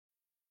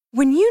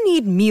When you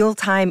need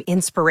mealtime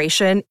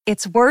inspiration,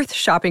 it's worth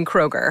shopping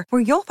Kroger,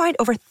 where you'll find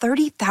over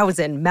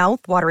 30,000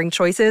 mouth-watering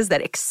choices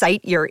that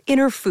excite your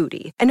inner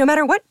foodie. And no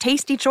matter what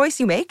tasty choice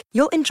you make,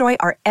 you'll enjoy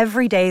our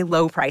everyday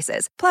low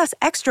prices, plus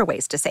extra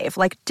ways to save,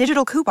 like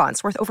digital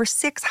coupons worth over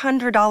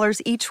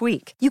 $600 each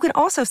week. You can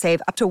also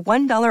save up to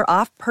 $1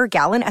 off per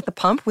gallon at the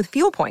pump with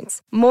fuel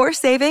points. More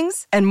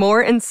savings and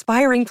more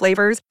inspiring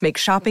flavors make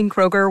shopping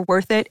Kroger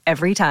worth it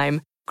every time.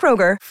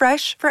 Kroger,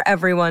 fresh for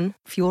everyone.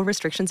 Fuel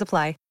restrictions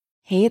apply.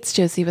 Hey, it's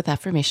Josie with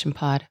Affirmation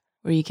Pod,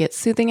 where you get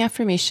soothing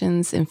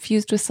affirmations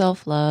infused with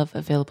self-love,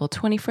 available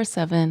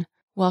 24/7.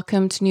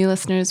 Welcome to new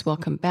listeners.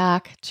 Welcome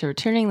back to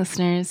returning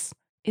listeners.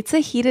 It's a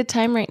heated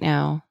time right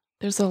now.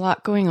 There's a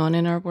lot going on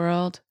in our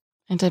world,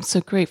 and I'm so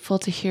grateful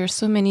to hear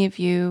so many of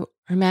you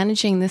are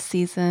managing this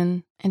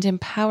season and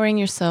empowering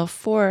yourself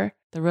for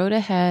the road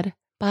ahead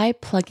by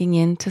plugging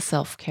into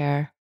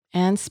self-care.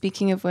 And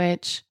speaking of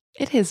which,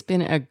 it has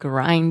been a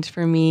grind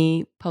for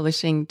me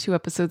publishing 2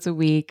 episodes a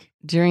week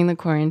during the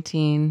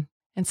quarantine.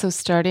 And so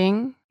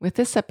starting with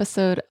this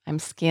episode, I'm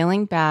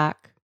scaling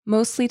back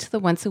mostly to the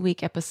once a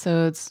week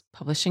episodes,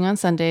 publishing on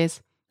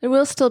Sundays. There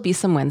will still be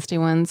some Wednesday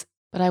ones,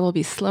 but I will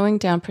be slowing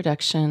down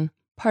production.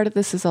 Part of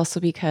this is also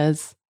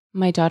because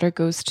my daughter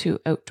goes to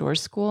outdoor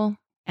school.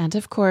 And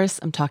of course,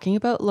 I'm talking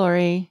about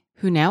Lori,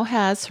 who now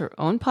has her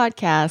own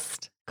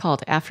podcast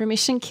called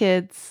Affirmation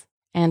Kids.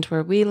 And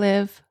where we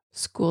live,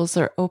 schools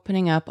are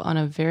opening up on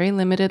a very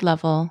limited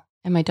level,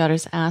 and my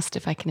daughter's asked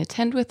if I can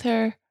attend with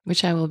her,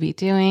 which I will be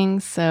doing.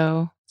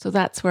 So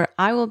that's where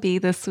I will be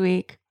this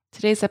week.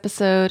 Today's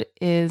episode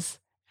is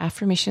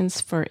affirmations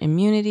for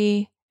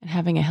immunity and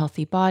having a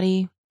healthy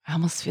body. I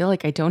almost feel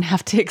like I don't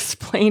have to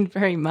explain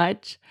very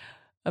much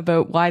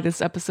about why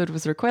this episode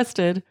was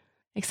requested,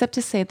 except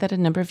to say that a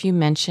number of you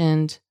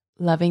mentioned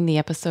loving the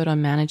episode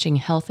on managing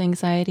health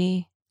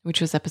anxiety, which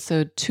was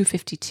episode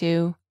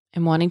 252.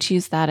 And wanting to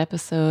use that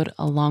episode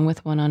along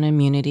with one on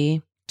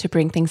immunity to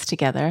bring things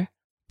together.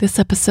 This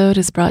episode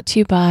is brought to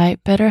you by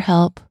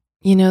BetterHelp.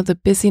 You know, the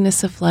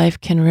busyness of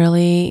life can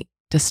really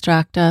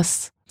distract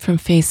us from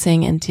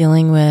facing and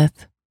dealing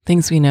with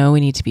things we know we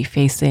need to be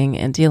facing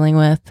and dealing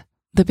with.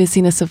 The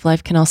busyness of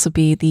life can also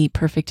be the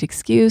perfect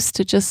excuse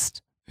to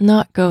just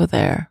not go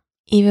there,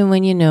 even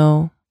when you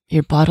know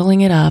you're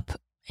bottling it up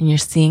and you're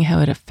seeing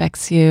how it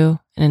affects you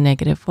in a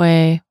negative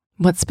way.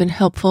 What's been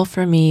helpful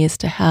for me is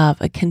to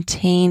have a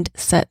contained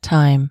set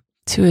time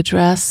to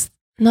address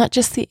not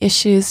just the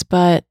issues,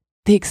 but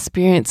the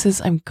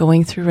experiences I'm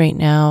going through right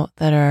now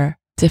that are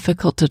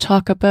difficult to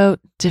talk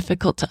about,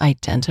 difficult to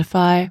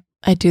identify.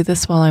 I do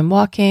this while I'm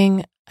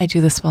walking. I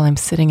do this while I'm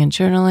sitting and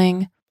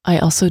journaling. I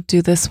also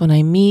do this when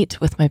I meet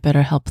with my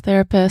BetterHelp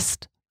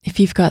therapist. If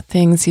you've got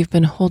things you've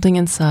been holding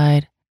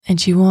inside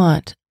and you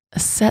want a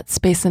set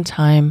space and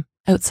time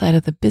outside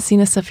of the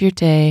busyness of your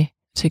day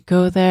to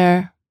go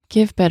there,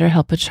 give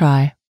BetterHelp a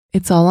try.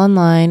 It's all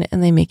online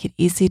and they make it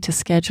easy to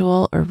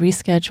schedule or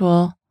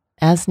reschedule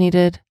as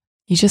needed.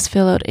 You just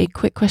fill out a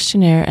quick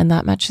questionnaire and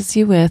that matches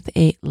you with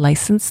a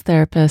licensed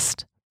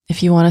therapist.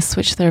 If you want to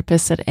switch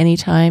therapists at any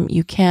time,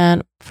 you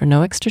can for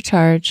no extra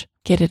charge.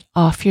 Get it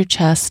off your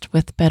chest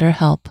with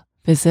BetterHelp.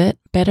 Visit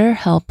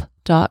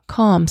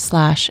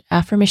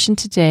betterhelp.com/affirmation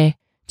today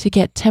to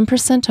get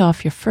 10%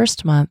 off your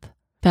first month.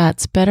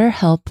 That's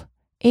BetterHelp,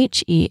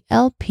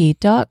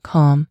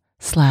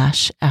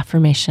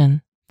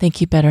 HELP.com/affirmation.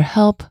 Thank you,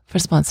 BetterHelp, for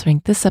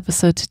sponsoring this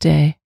episode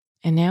today.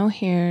 And now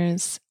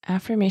here's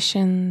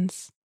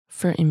affirmations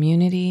for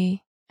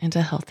immunity and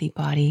a healthy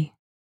body.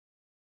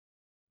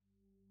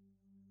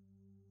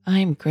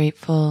 I'm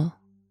grateful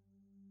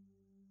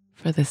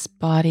for this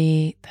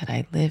body that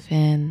I live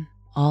in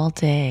all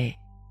day,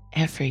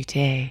 every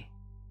day.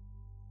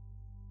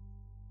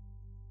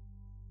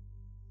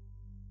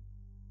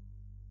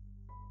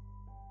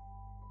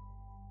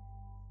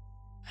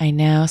 I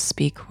now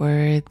speak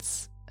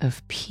words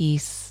of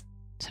peace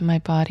to my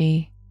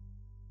body.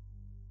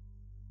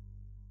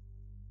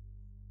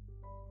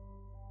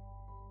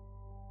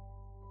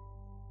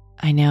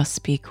 I now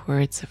speak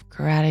words of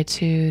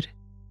gratitude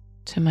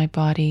to my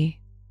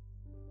body.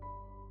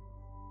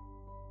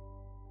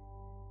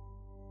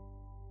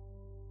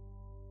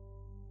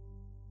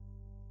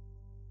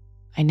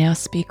 I now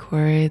speak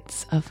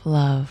words of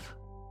love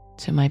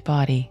to my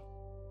body.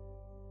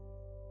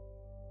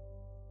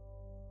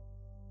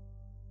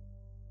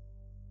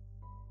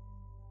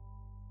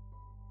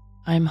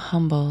 I'm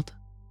humbled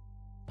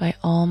by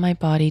all my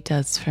body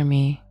does for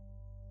me.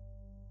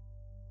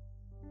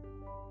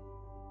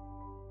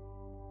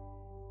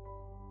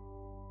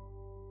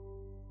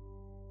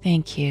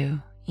 Thank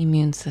you,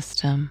 immune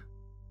system,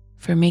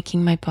 for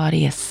making my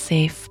body a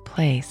safe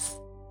place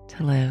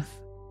to live.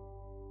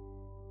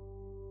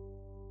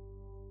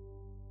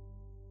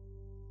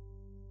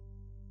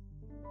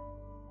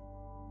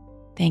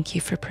 Thank you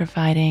for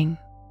providing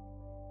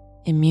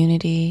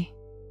immunity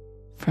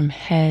from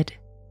head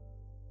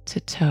to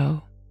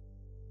toe.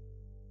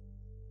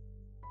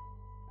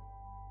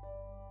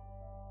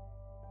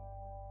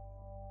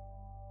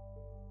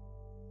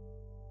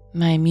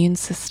 My immune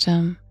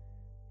system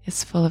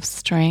is full of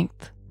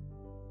strength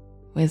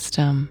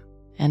wisdom,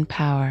 and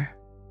power.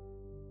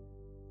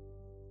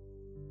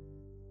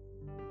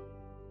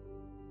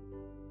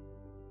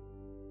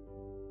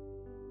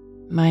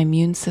 My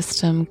immune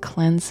system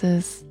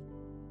cleanses,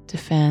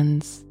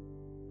 defends,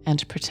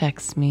 and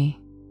protects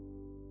me.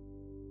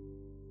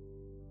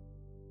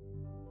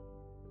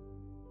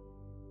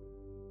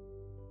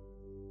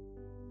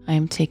 I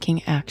am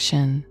taking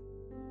action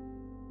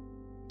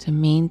to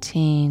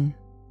maintain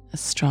a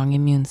strong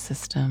immune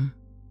system.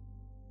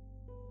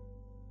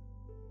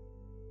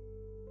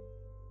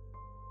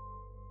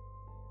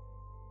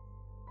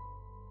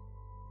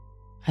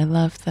 I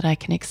love that I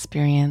can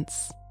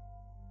experience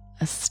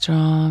a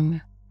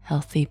strong,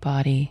 healthy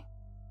body.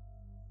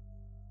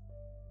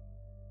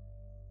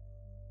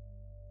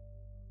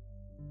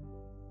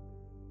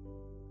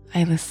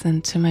 I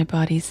listen to my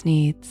body's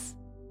needs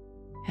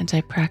and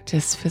I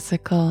practice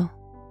physical,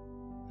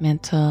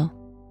 mental,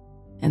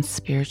 and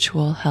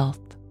spiritual health.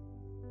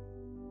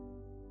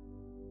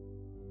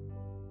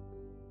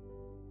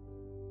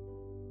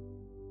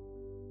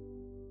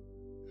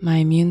 My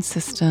immune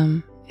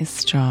system is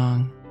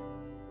strong.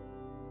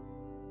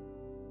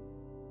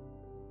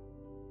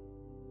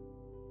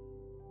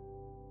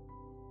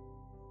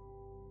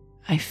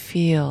 I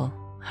feel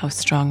how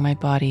strong my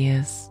body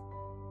is.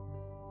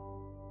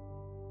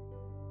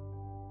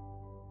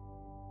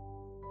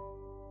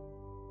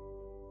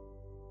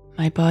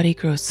 My body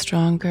grows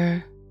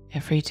stronger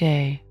every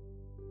day.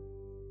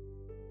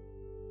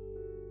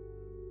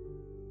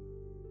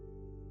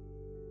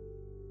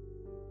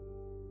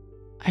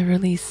 I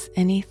release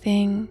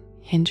anything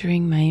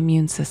hindering my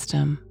immune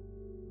system.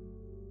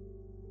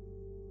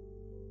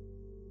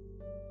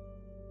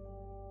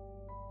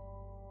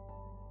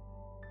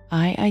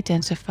 I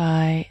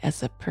identify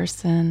as a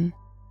person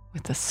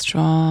with a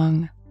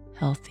strong,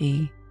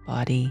 healthy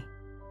body.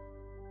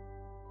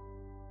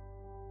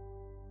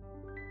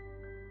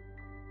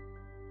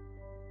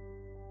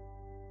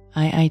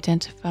 I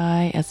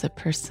identify as a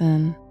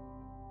person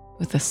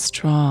with a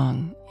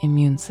strong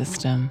immune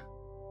system.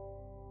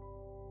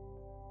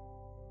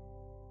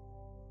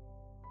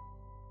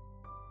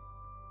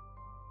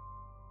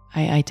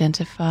 I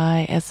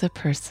identify as a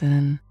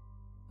person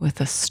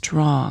with a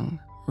strong,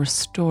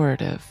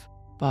 restorative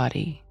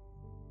body.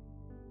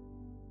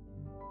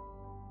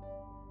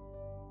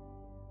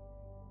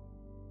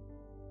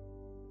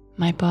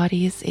 My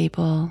body is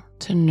able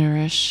to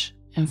nourish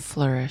and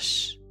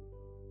flourish.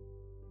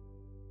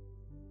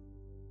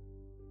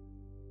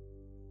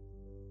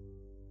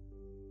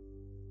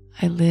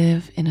 I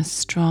live in a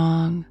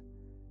strong,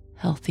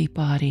 healthy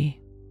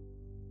body.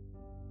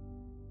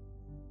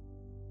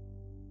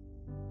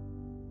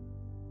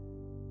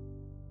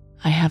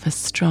 I have a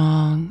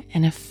strong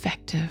and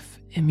effective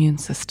immune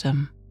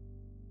system.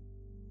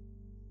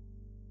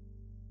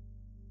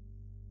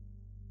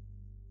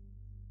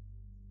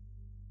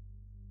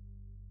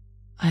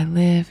 I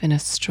live in a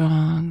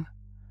strong,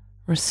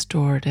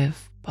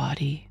 restorative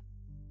body.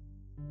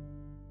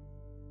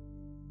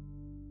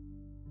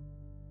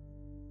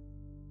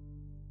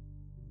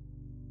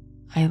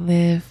 I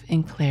live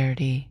in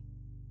clarity.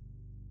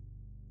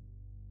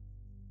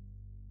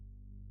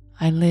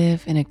 I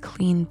live in a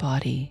clean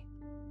body.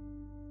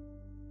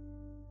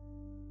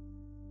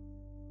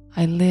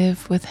 I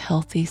live with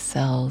healthy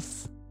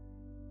cells.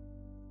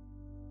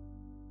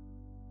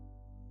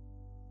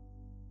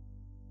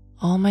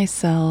 All my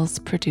cells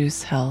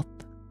produce health.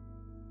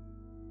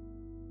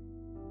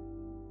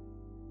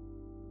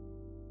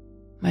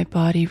 My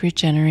body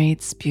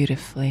regenerates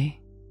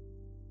beautifully.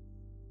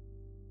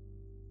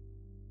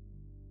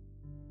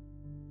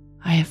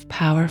 I have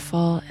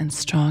powerful and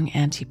strong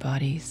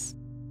antibodies.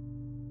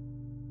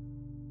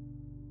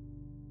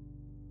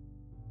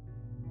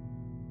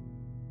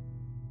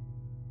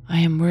 I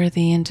am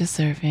worthy and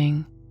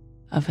deserving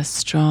of a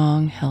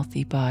strong,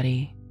 healthy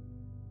body.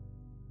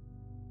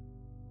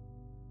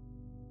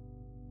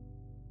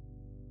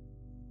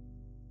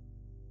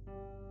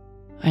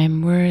 I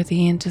am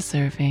worthy and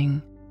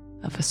deserving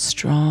of a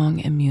strong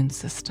immune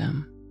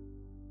system.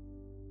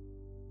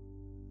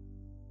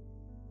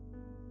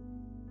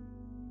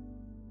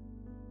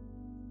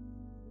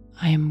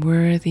 I am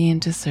worthy and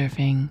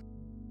deserving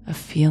of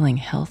feeling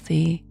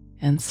healthy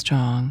and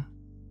strong.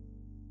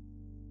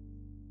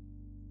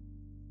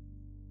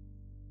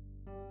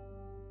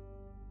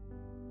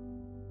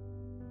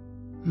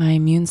 My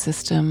immune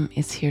system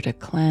is here to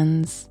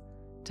cleanse,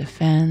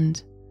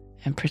 defend,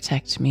 and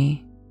protect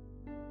me.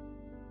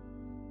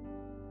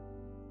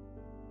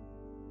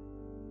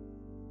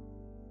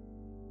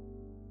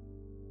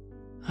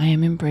 I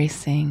am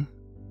embracing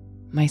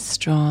my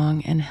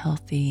strong and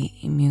healthy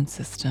immune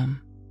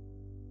system.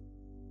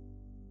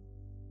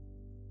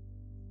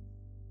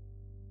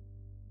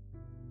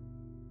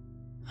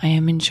 I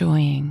am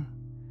enjoying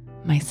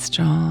my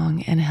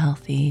strong and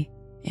healthy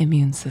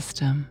immune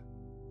system.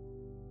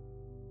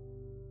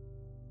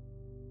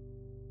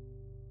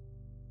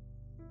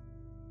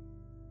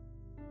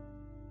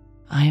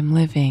 I am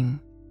living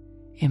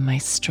in my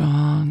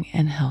strong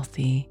and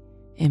healthy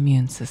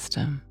immune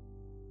system.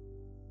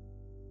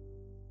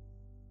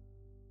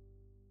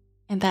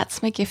 And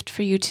that's my gift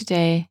for you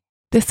today.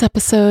 This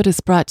episode is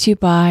brought to you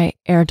by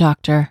Air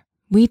Doctor.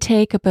 We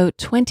take about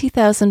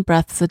 20,000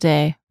 breaths a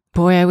day.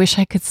 Boy, I wish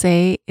I could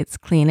say it's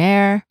clean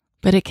air,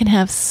 but it can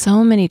have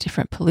so many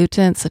different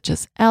pollutants such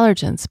as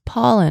allergens,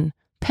 pollen,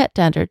 pet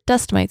dander,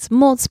 dust mites,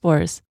 mold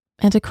spores.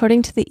 And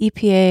according to the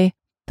EPA,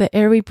 the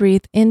air we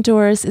breathe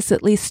indoors is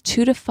at least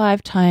 2 to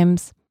 5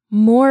 times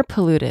more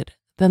polluted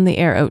than the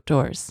air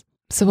outdoors.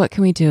 So what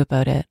can we do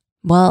about it?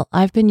 Well,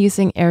 I've been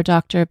using Air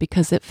Doctor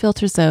because it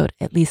filters out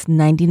at least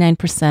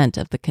 99%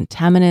 of the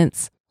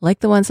contaminants, like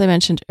the ones I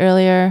mentioned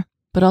earlier,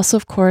 but also,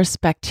 of course,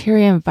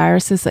 bacteria and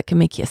viruses that can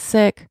make you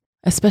sick,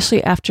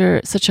 especially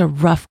after such a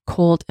rough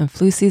cold and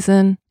flu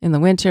season in the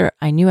winter.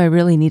 I knew I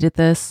really needed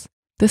this.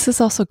 This is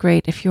also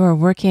great if you are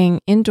working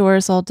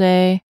indoors all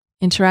day,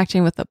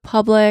 interacting with the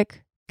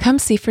public. Come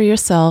see for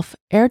yourself.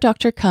 Air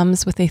Doctor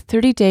comes with a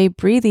 30-day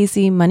breathe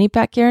easy money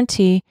back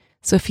guarantee.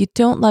 So if you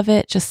don't love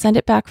it, just send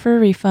it back for a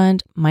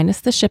refund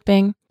minus the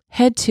shipping.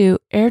 Head to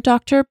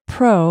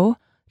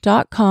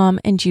airdoctorpro.com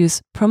and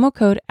use promo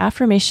code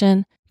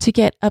AFFIRMATION to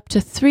get up to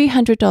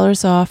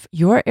 $300 off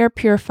your air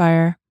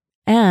purifier.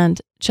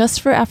 And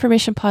just for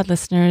Affirmation Pod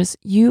listeners,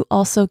 you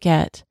also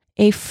get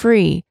a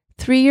free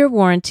 3-year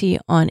warranty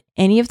on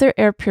any of their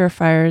air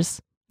purifiers.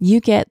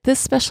 You get this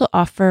special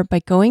offer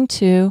by going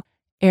to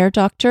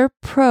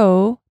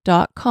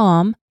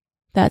airdoctorpro.com.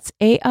 That's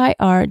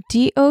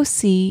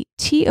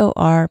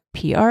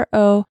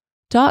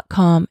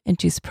airdoctorpro.com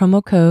and use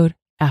promo code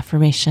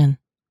AFFIRMATION.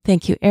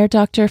 Thank you, Air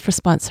Doctor, for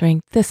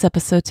sponsoring this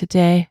episode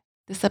today.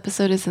 This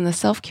episode is in the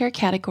self-care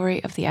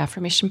category of the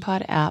Affirmation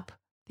Pod app.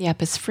 The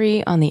app is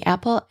free on the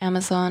Apple,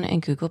 Amazon,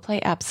 and Google Play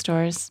app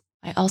stores.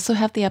 I also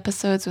have the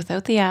episodes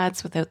without the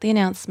ads, without the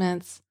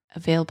announcements,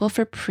 available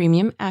for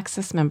Premium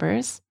Access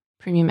members.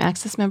 Premium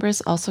Access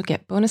members also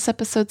get bonus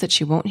episodes that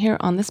you won't hear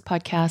on this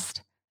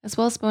podcast, as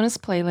well as bonus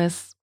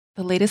playlists.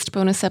 The latest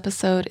bonus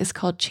episode is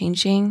called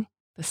Changing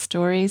the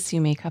Stories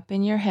You Make Up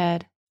in Your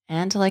Head.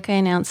 And like I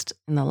announced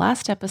in the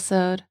last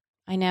episode,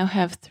 I now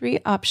have 3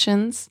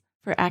 options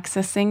for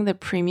accessing the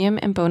premium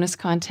and bonus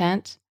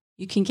content.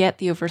 You can get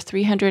the over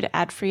 300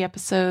 ad-free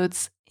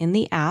episodes in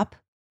the app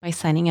by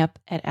signing up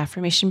at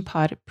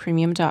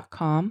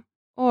affirmationpodpremium.com.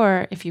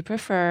 Or if you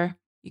prefer,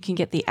 you can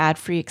get the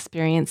ad-free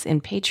experience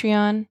in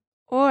Patreon.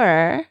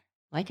 Or,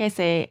 like I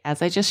say,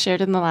 as I just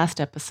shared in the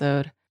last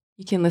episode,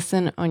 you can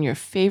listen on your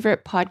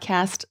favorite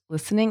podcast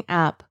listening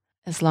app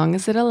as long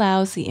as it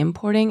allows the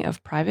importing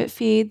of private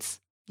feeds.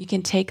 You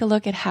can take a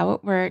look at how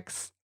it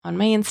works on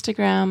my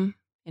Instagram.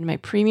 In my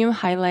premium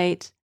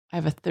highlight, I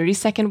have a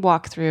 30-second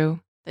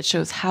walkthrough that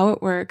shows how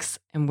it works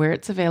and where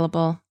it's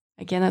available.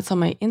 Again, that's on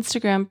my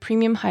Instagram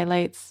premium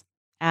highlights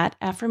at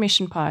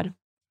AffirmationPod.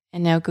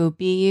 And now go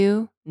be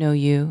you, know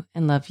you,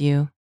 and love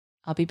you.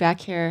 I'll be back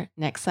here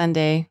next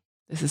Sunday.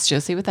 This is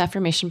Josie with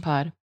Affirmation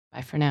Pod.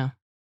 Bye for now.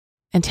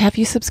 And have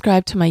you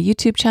subscribed to my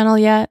YouTube channel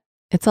yet?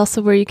 It's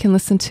also where you can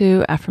listen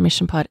to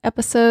Affirmation Pod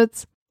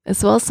episodes,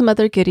 as well as some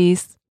other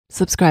goodies.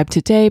 Subscribe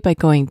today by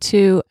going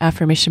to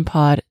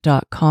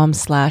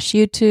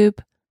affirmationpod.com/YouTube.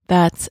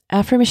 That's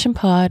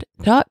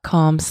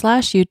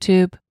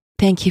affirmationpod.com/YouTube.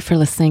 Thank you for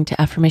listening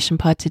to Affirmation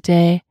Pod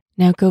today.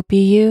 Now go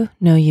be you,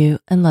 know you,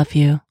 and love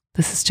you.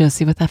 This is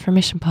Josie with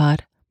Affirmation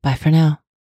Pod. Bye for now.